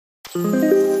Hi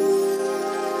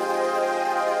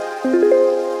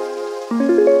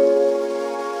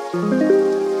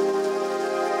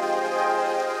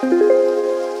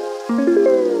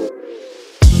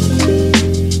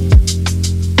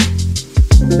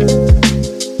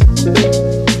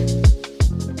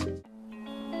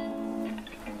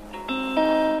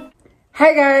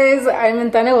guys, I'm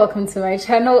iamNtane. Welcome to my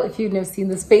channel. If you've never seen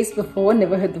this face before,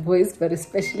 never heard the voice, but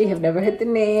especially have never heard the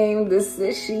name, this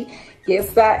is she.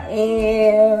 Yes, I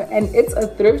am. And it's a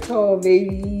thrift haul,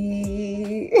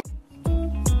 baby.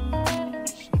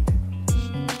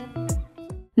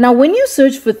 Now, when you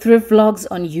search for thrift vlogs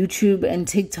on YouTube and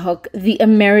TikTok, the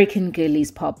American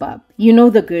girlies pop up. You know,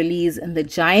 the girlies and the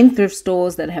giant thrift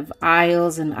stores that have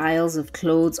aisles and aisles of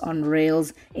clothes on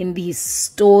rails in these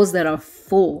stores that are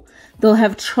full. They'll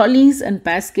have trolleys and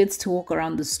baskets to walk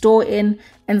around the store in,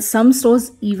 and some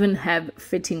stores even have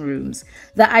fitting rooms.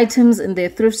 The items in their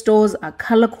thrift stores are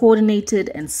color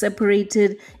coordinated and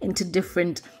separated into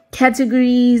different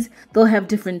categories. They'll have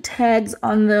different tags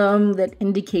on them that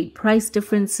indicate price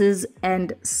differences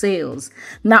and sales.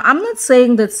 Now, I'm not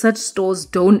saying that such stores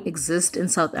don't exist in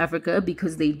South Africa,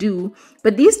 because they do,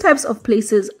 but these types of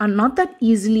places are not that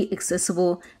easily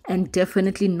accessible and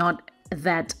definitely not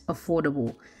that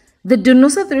affordable. The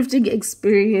dunusa thrifting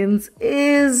experience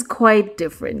is quite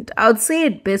different. I would say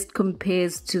it best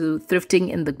compares to thrifting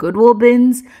in the Goodwill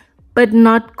bins, but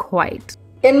not quite.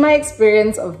 In my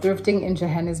experience of thrifting in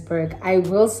Johannesburg, I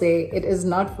will say it is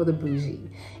not for the bougie.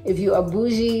 If you are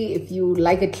bougie, if you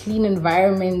like a clean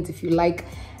environment, if you like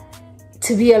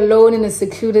to be alone in a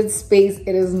secluded space,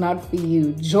 it is not for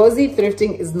you. Jozi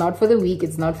thrifting is not for the weak,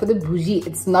 it's not for the bougie,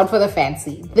 it's not for the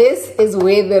fancy. This is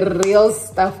where the real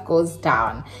stuff goes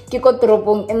down. Kiko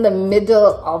Tropong in the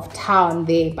middle of town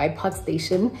there by Park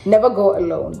Station. Never go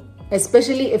alone.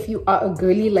 Especially if you are a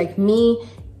girly like me,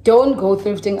 don't go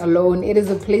thrifting alone. It is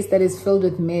a place that is filled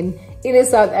with men. It is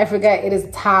South Africa, it is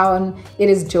town, it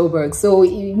is Joburg. So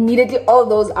immediately all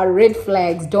those are red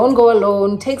flags. Don't go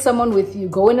alone, take someone with you,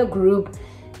 go in a group.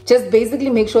 Just basically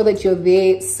make sure that you're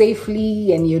there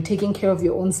safely and you're taking care of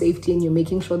your own safety and you're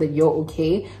making sure that you're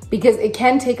okay, because it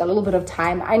can take a little bit of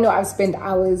time. I know I've spent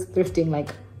hours thrifting, like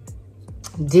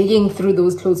digging through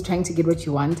those clothes trying to get what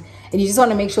you want, and you just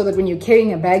want to make sure that when you're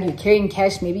carrying a bag, you're carrying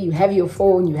cash, maybe you have your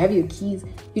phone, you have your keys,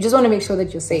 you just want to make sure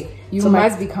that you're safe. You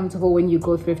must be comfortable when you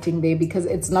go thrifting there, because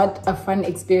it's not a fun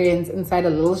experience inside a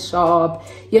little shop.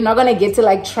 You're not gonna get to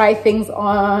like try things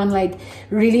on, like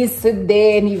really sit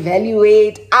there and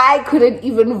evaluate. I couldn't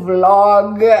even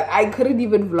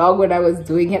vlog when I was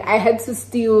doing it. I had to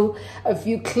steal a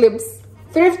few clips.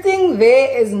 Thrifting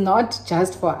there is not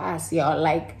just for us, y'all.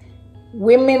 Like,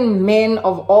 women, men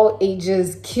of all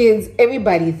ages, kids,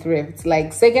 everybody thrifts.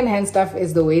 Like, secondhand stuff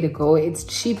is the way to go. It's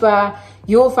cheaper.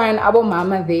 You'll find Abo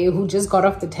Mama there who just got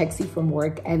off the taxi from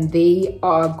work and they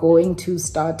are going to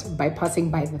start by passing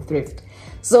by the thrift.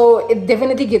 So it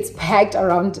definitely gets packed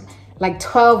around like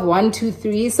 12, 1, 2,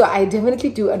 3. So I definitely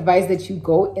do advise that you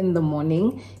go in the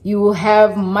morning. You will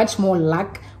have much more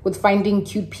luck with finding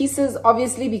cute pieces,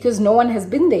 obviously, because no one has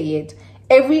been there yet.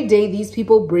 Every day these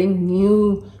people bring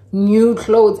new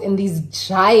clothes in these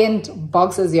giant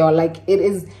boxes, y'all. Like, it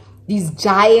is these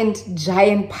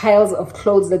giant piles of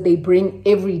clothes that they bring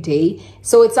every day.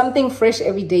 So it's something fresh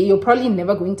every day. You're probably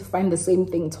never going to find the same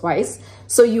thing twice.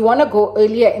 So you want to go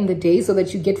earlier in the day so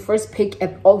that you get first pick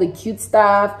at all the cute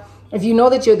stuff. If you know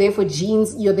that you're there for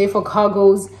jeans, you're there for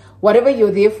cargos, whatever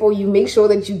you're there for, you make sure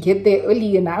that you get there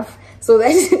early enough so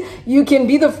that you can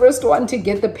be the first one to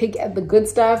get the pick at the good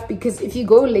stuff. Because if you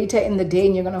go later in the day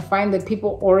and you're going to find that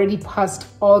people already passed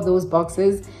all those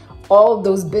boxes, all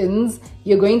those bins,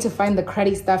 you're going to find the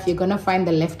cruddy stuff, you're going to find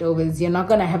the leftovers. You're not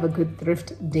going to have a good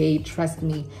thrift day, trust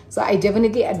me. So I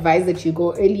definitely advise that you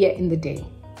go earlier in the day.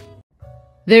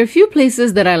 There are a few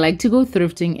places that I like to go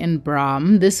thrifting in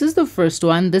Bram. This is the first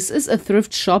one. This is a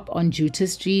thrift shop on Juta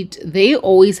Street. They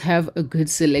always have a good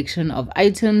selection of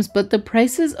items, but the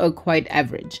prices are quite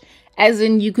average. As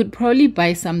in, you could probably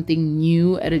buy something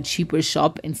new at a cheaper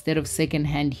shop instead of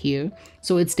secondhand here.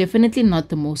 So it's definitely not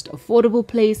the most affordable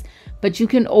place, but you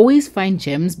can always find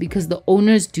gems because the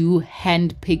owners do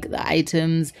hand pick the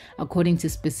items according to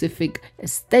specific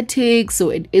aesthetics. So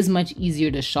it is much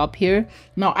easier to shop here.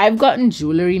 Now, I've gotten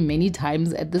jewelry many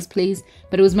times at this place,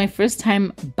 but it was my first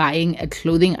time buying a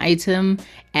clothing item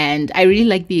and I really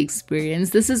like the experience.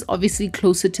 This is obviously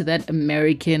closer to that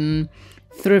American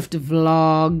thrift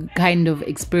vlog kind of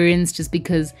experience just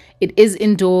because it is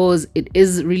indoors, it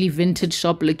is really vintage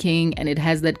shop looking, and it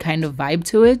has that kind of vibe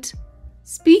to it.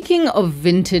 Speaking of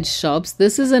vintage shops,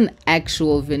 this is an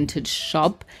actual vintage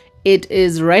shop. It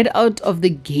is right out of the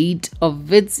gate of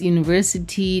Wits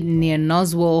University near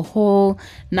Noswell Hall.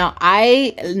 Now,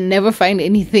 I never find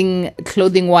anything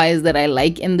clothing wise that I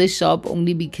like in this shop,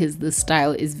 only because the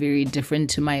style is very different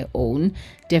to my own.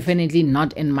 Definitely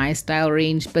not in my style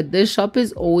range, but this shop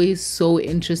is always so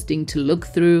interesting to look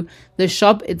through. The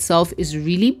shop itself is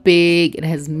really big. It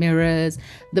has mirrors.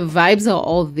 The vibes are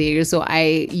all there. So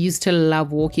I used to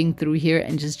love walking through here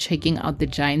and just checking out the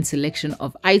giant selection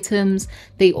of items.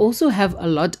 They also have a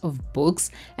lot of books,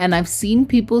 and I've seen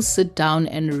people sit down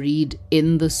and read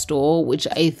in the store, which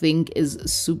I think is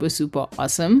super, super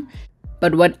awesome.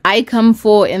 But what I come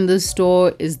for in the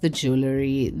store is the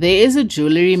jewelry. There is a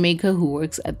jewelry maker who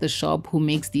works at the shop who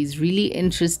makes these really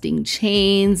interesting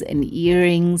chains and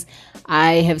earrings.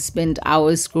 I have spent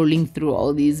hours scrolling through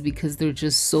all these because they're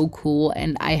just so cool,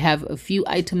 and I have a few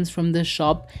items from the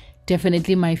shop.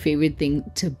 Definitely my favorite thing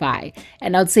to buy.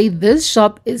 And I'd say this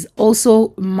shop is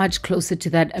also much closer to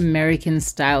that American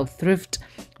style thrift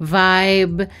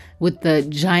vibe with the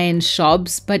giant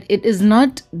shops, but it is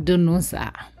not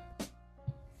dunusa.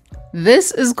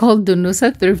 This is called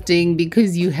dunusa thrifting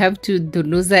because you have to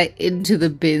dunusa into the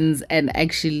bins and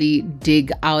actually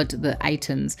dig out the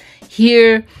items.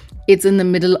 Here, it's in the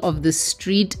middle of the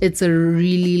street. It's a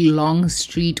really long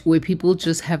street where people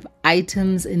just have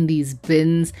items in these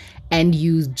bins, and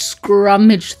you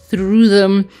scrummage through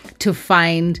them to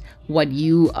find what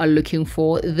you are looking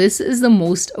for. This is the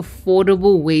most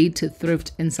affordable way to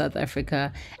thrift in South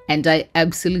Africa, and I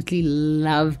absolutely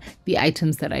love the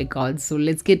items that I got. So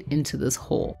let's get into this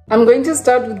haul. I'm going to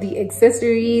start with the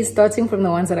accessories, starting from the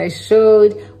ones that I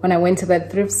showed when I went to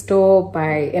that thrift store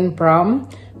in Bram,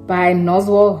 by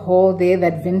Noswell Hall there,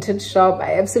 that vintage shop.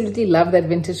 I absolutely love that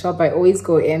vintage shop. I always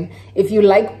go in. If you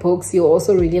like books, you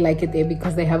also really like it there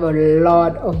because they have a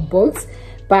lot of books.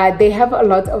 But they have a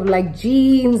lot of like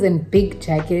jeans and big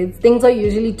jackets. Things are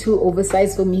usually too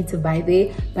oversized for me to buy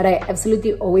there, but I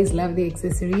absolutely always love the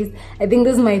accessories. I think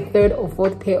this is my third or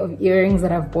fourth pair of earrings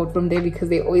that I've bought from there because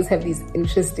they always have these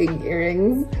interesting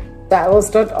earrings. So I will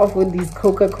start off with these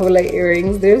Coca-Cola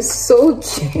earrings. They're so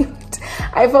cute.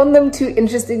 I found them too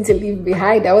interesting to leave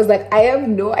behind. I was like, I have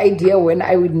no idea when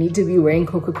I would need to be wearing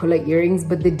Coca-Cola earrings,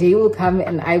 but the day will come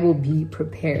and I will be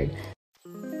prepared.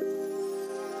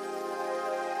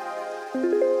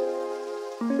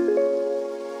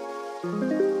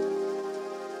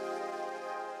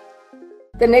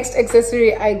 The next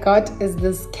accessory I got is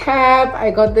this cap. I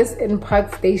got this in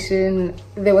Park Station.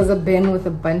 There was a bin with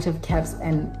a bunch of caps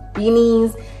and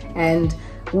beanies, and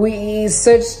we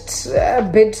searched a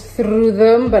bit through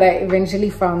them, but I eventually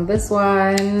found this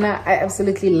one. I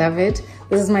absolutely love it.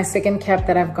 This is my second cap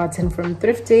that I've gotten from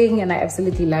thrifting, and I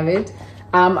absolutely love it.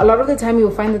 A lot of the time you'll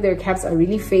find that their caps are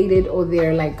really faded, or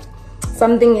they're like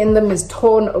something in them is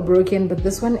torn or broken, but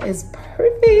this one is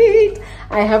perfect.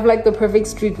 I have like the perfect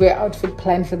streetwear outfit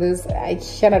planned for this. I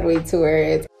cannot wait to wear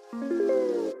it.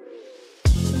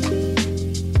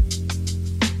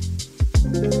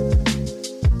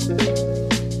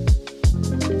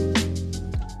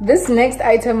 This next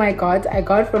item I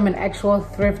got from an actual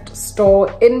thrift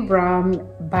store in Bram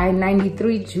by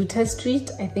 93 Juta Street.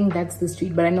 I think that's the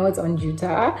street, but I know it's on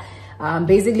Juta.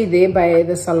 Basically there by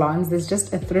the salons, there's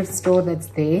just a thrift store that's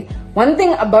there. One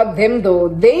thing about them though,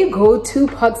 they go to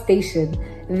Park Station.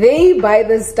 They buy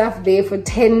the stuff there for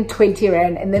 10, 20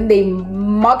 rand, and then they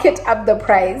market up the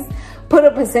price, put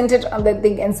a percentage on that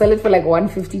thing and sell it for like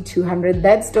 150, 200.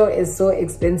 That store is so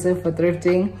expensive for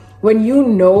thrifting. When you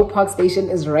know Park Station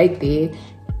is right there,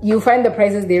 you find the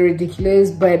prices there ridiculous.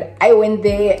 But I went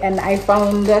there and I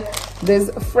found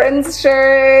this Friends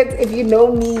shirt. If you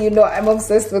know me, you know I'm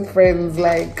obsessed with Friends.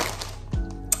 Like,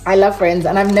 I love Friends,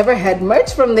 and I've never had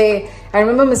merch from there. I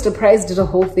remember Mr. Price did a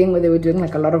whole thing where they were doing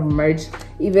like a lot of merch.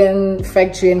 Even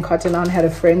Factory and Cotton On had a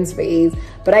Friends phase,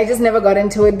 but I just never got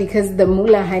into it because the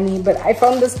moolah honey. But I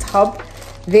found this top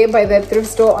there by that thrift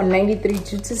store on 93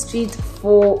 Juta Street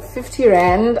for 50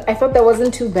 rand. I thought that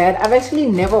wasn't too bad. I've actually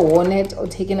never worn it or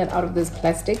taken it out of this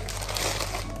plastic.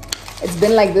 It's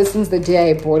been like this since the day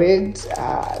I bought it.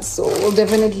 So we'll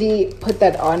definitely put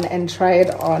that on and try it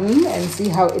on and see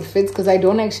how it fits, because I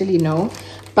don't actually know.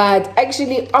 But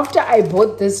actually, after I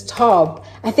bought this top,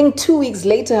 I think 2 weeks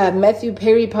later, Matthew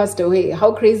Perry passed away.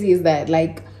 How crazy is that?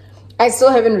 Like, I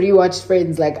still haven't rewatched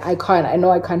Friends. Like, I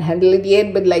know I can't handle it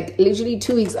yet, but like literally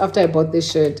 2 weeks after I bought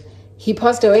this shirt, he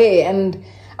passed away, and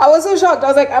I was so shocked. I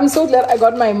was like, I'm so glad I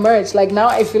got my merch. Like, now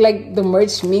I feel like the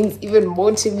merch means even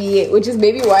more to me, which is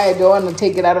maybe why I don't want to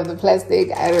take it out of the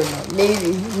plastic. I don't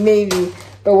know, maybe.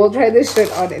 But we'll try this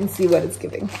shirt on and see what it's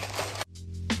giving.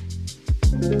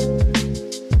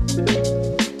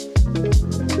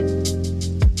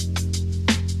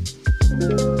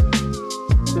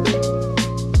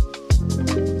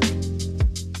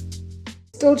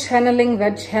 Still channeling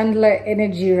that Chandler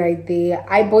energy right there.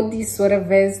 I bought these sweater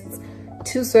vests,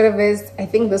 2 sweater vests. I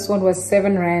think this one was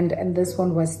 7 rand and this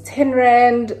one was 10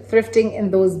 rand. Thrifting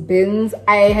in those bins.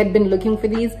 I had been looking for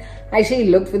these. I actually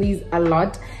looked for these a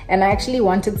lot, and I actually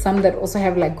wanted some that also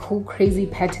have like cool crazy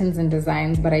patterns and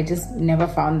designs, but I just never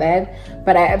found that.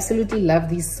 But I absolutely love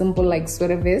these simple like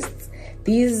sweater vests.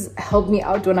 These help me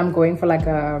out when I'm going for like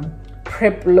a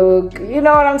prep look, you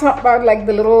know what I'm talking about, like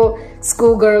the little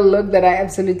schoolgirl look that I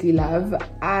absolutely love.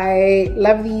 I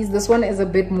love these. This one is a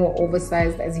bit more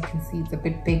oversized. As you can see, it's a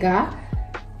bit bigger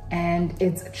and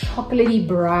it's chocolatey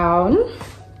brown,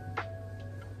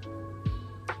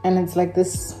 and it's like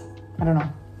this, I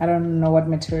don't know what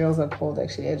materials are called.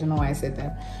 Actually, I don't know why I said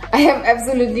that. I have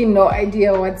absolutely no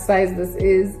idea what size this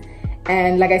is.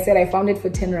 And like I said, I found it for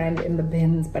 10 rand in the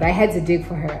bins, but I had to dig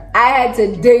for her. I had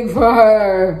to dig for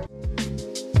her.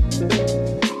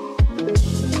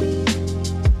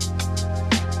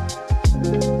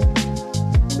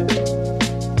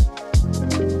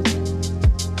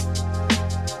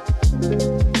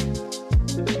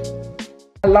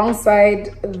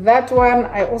 Alongside that one,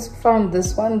 I also found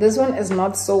this one. This one is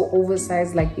not so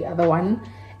oversized like the other one,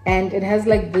 and it has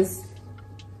like this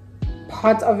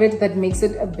part of it that makes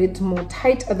it a bit more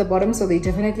tight at the bottom, so they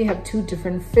definitely have 2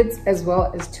 different fits as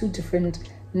well as 2 different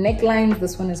necklines.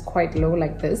 This one is quite low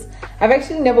like this. I've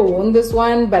actually never worn this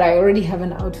one, but I already have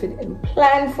an outfit in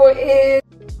plan for it.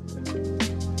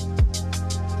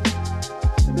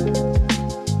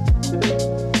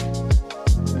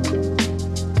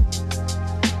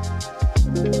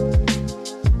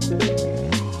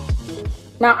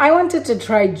 Now, I wanted to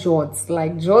try jorts.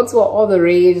 Like, jorts were all the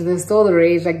rage. They're still the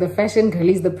rage. Like, the fashion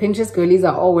girlies, the Pinterest girlies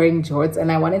are all wearing jorts,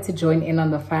 and I wanted to join in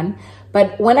on the fun.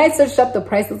 But when I searched up the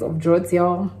prices of jorts,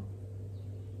 y'all,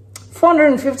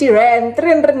 450 rand,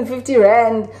 350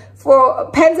 rand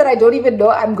for pants that I don't even know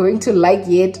I'm going to like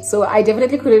yet. So I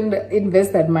definitely couldn't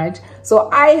invest that much. So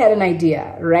I had an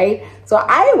idea, right? So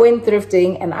I went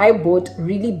thrifting and I bought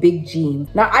really big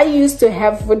jeans. Now, I used to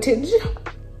have footage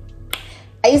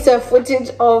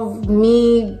of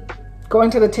me going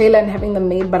to the tailor and having them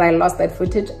made, but I lost that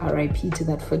footage. RIP to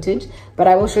that footage. But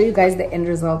I will show you guys the end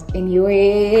result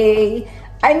anyway.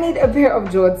 I need a pair of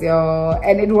jorts, y'all,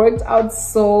 and it worked out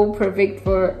so perfect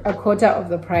for a quarter of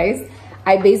the price.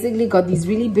 I basically got these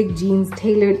really big jeans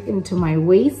tailored into my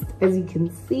waist, as you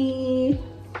can see.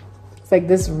 It's like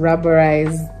this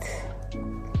rubberized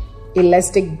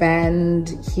elastic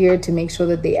band here to make sure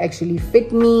that they actually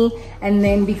fit me. And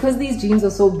then because these jeans are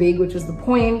so big, which was the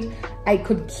point, I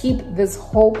could keep this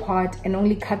whole part and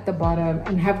only cut the bottom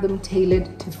and have them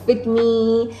tailored to fit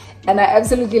me. And I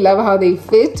absolutely love how they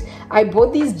fit. I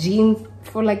bought these jeans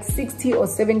for like 60 or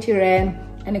 70 rand,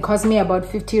 and it cost me about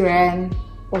 50 rand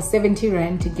or 70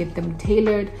 rand to get them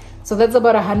tailored. So that's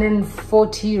about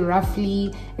 140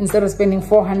 roughly, instead of spending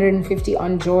 450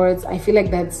 on jorts. I feel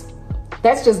like that's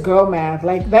just girl math.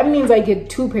 Like, that means I get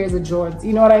 2 pairs of jorts,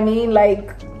 you know what I mean?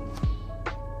 Like,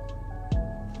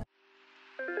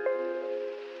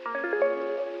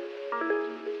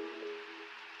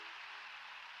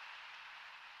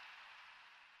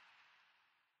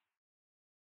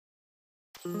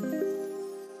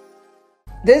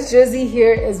 this jersey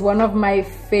here is one of my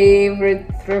favorite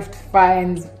thrift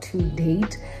finds to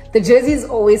date. The jerseys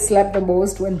always slap the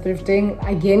most when thrifting,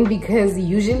 again, because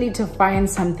usually to find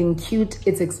something cute,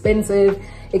 it's expensive,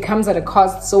 it comes at a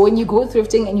cost. So when you go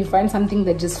thrifting and you find something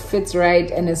that just fits right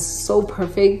and is so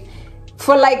perfect,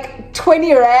 for like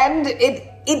 20 rand, it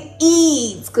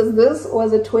eats. Because this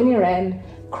was a 20 rand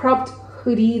cropped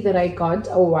hoodie that I got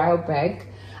a while back.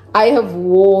 I have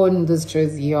worn this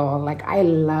jersey, y'all. Like, I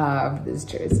love this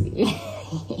jersey.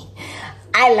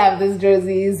 I love this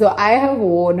jersey. So I have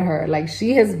worn her. Like,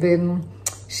 she's been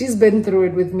through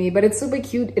it with me, but it's super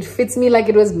cute. It fits me like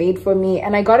it was made for me.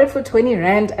 And I got it for 20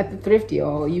 rand at the thrift,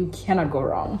 y'all. You cannot go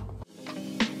wrong.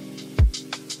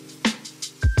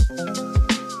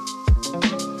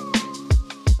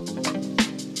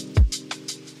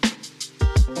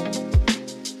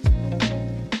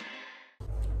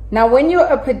 Now, when you're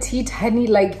a petite honey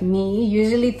like me,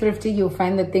 usually thrifting, you'll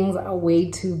find that things are way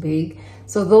too big.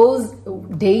 So those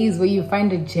days where you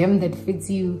find a gem that fits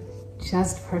you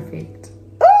just perfect.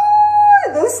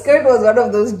 Oh, this skirt was one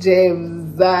of those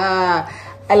gems. I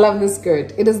love this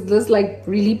skirt. It is this like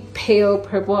really pale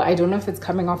purple. I don't know if it's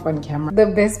coming off on camera. The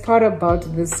best part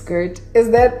about this skirt is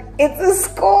that it's a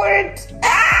skirt.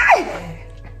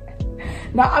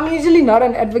 Now, I'm usually not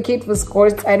an advocate for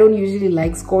skirts. I don't usually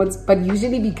like skirts, but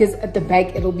usually because at the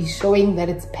back, it'll be showing that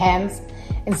it's pants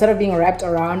instead of being wrapped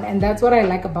around. And that's what I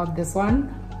like about this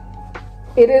one.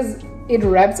 It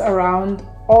wraps around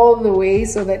all the way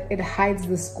so that it hides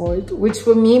the skirt, which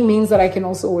for me means that I can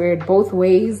also wear it both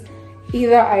ways.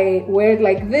 Either I wear it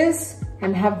like this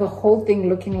and have the whole thing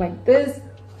looking like this,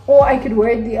 or I could wear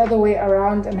it the other way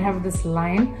around and have this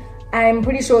line. I'm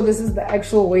pretty sure this is the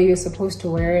actual way you're supposed to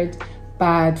wear it,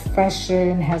 but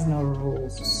fashion has no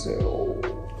rules, so...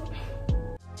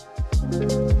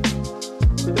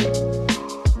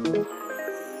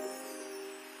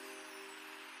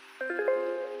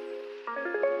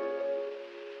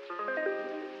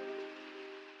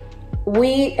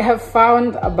 We have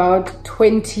found about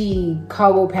 20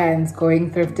 cargo pants going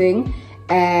thrifting,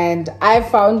 and I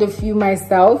found a few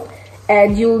myself,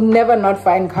 and you'll never not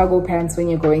find cargo pants when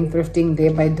you're going thrifting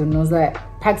there by Dunusa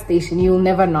Park Station. You'll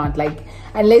never not, like,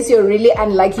 unless you're really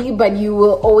unlucky, but you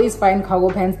will always find cargo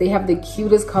pants. They have the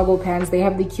cutest cargo pants. They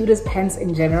have the cutest pants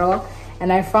in general,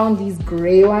 and I found these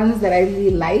gray ones that I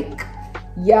really like.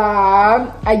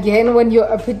 Yeah, again, when you're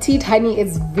a petite honey,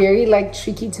 it's very like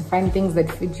tricky to find things that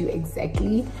fit you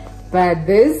exactly, but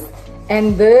this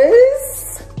and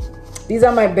this, these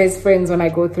are my best friends when I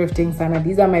go thrifting, Sana.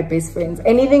 These are my best friends.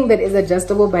 Anything that is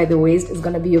adjustable by the waist is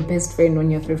going to be your best friend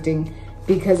when you're thrifting,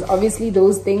 because obviously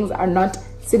those things are not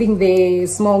sitting there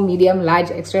small, medium, large,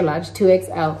 extra large,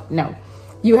 2XL. No,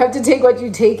 you have to take what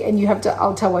you take and you have to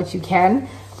alter what you can.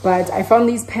 But I found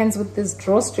these pants with this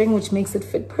drawstring, which makes it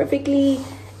fit perfectly.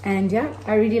 And yeah,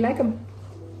 I really like them.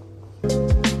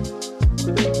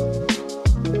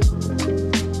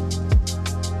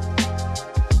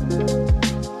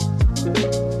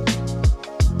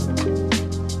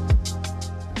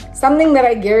 Something that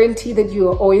I guarantee that you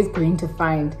are always going to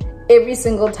find every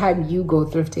single time you go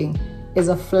thrifting is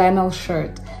a flannel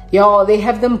shirt. Y'all, they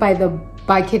have them by the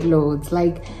bucket loads.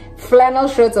 Like, flannel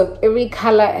shirts of every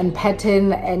color and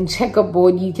pattern and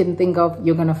checkerboard you can think of,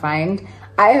 you're gonna find.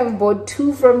 I have bought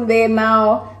 2 from there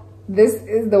now. This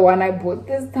is the one I bought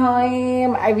this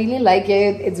time. I really like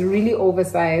it. It's really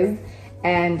oversized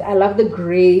and I love the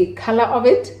gray color of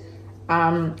it.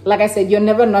 Like I said, you're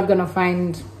never not gonna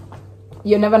find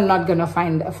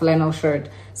a flannel shirt.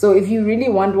 So if you really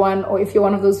want one, or if you're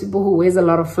one of those people who wears a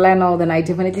lot of flannel, then I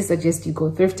definitely suggest you go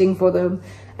thrifting for them.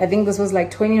 I think this was like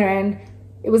 20 Rand.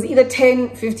 It was either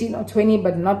 10, 15 or 20,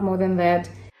 but not more than that.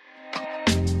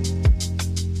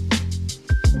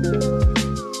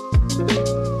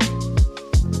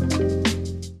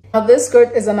 Now this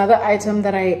skirt is another item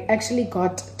that I actually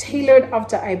got tailored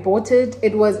after I bought it.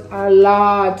 It was a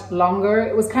lot longer.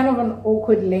 It was kind of an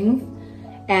awkward length.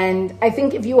 And I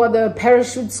think if you are the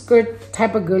parachute skirt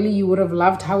type of girly, you would have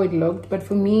loved how it looked. But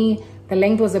for me, the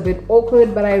length was a bit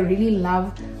awkward, but I really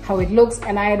love how it looks.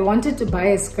 And I had wanted to buy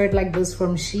a skirt like this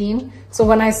from Shein. So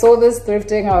when I saw this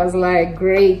thrifting, I was like,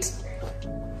 great,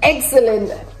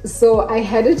 excellent. So I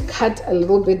had it cut a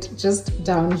little bit just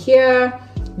down here.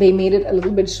 They made it a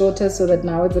little bit shorter so that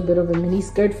now it's a bit of a mini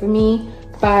skirt for me.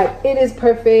 But it is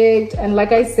perfect. And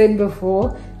like I said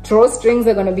before, drawstrings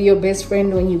are going to be your best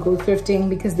friend when you go thrifting,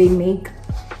 because they make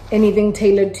anything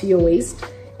tailored to your waist.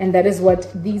 And that is what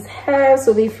these have.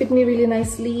 So they fit me really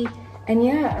nicely. And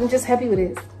yeah, I'm just happy with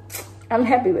it. I'm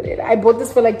happy with it. I bought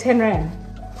this for like 10 Rand.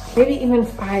 Maybe even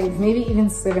 5, maybe even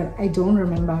 7. I don't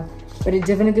remember. But it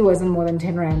definitely wasn't more than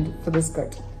 10 Rand for this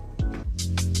skirt.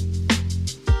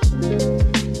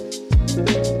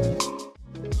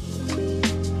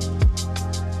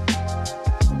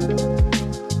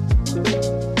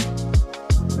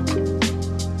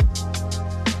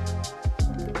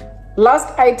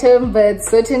 Last item, but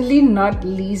certainly not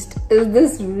least, is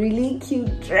this really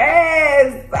cute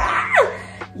dress.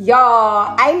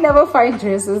 Y'all, I never find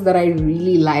dresses that I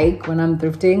really like when I'm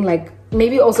thrifting. Like,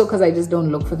 maybe also because I just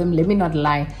don't look for them. Let me not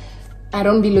lie. I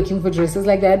don't be looking for dresses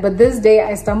like that. But this day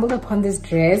I stumbled upon this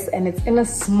dress and it's in a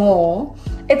small.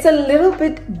 It's a little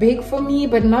bit big for me,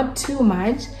 but not too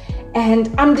much. And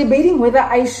I'm debating whether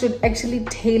I should actually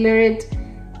tailor it.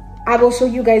 I will show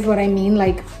you guys what I mean.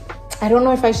 Like, I don't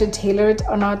know if I should tailor it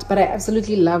or not, but I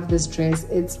absolutely love this dress.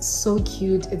 It's so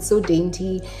cute. It's so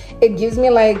dainty. It gives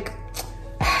me like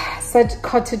such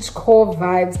cottagecore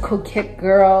vibes, coquette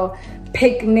girl,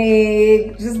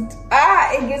 picnic. Just,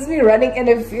 it gives me running in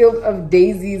a field of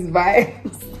daisies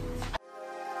vibes.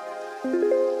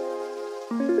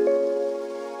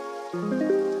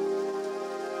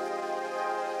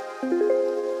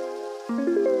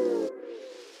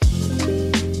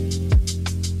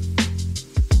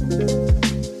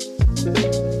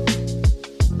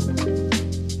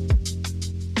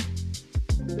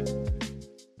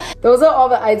 Those are all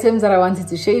the items that I wanted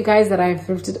to show you guys that I've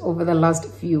thrifted over the last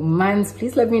few months.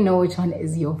 Please let me know which one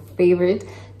is your favorite.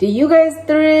 Do you guys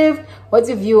thrift? What's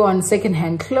your view on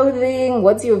secondhand clothing?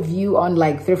 What's your view on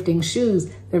like thrifting shoes,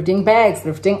 thrifting bags,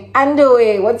 thrifting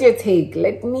underwear? What's your take?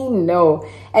 Let me know.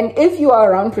 And if you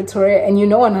are around Pretoria and you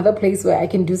know another place where I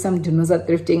can do some dunusa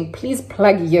thrifting, please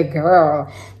plug your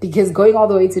girl, because going all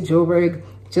the way to Joburg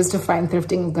just to find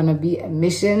thrifting is gonna be a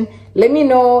mission. Let me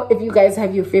know if you guys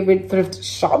have your favorite thrift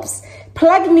shops.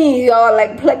 Plug me, y'all,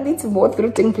 like plug me to more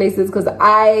thrifting places, because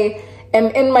I am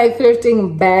in my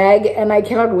thrifting bag and I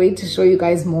cannot wait to show you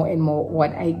guys more and more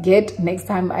what I get next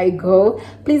time I go.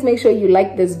 Please make sure you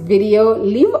like this video,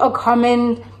 leave a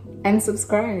comment and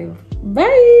subscribe.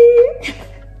 Bye.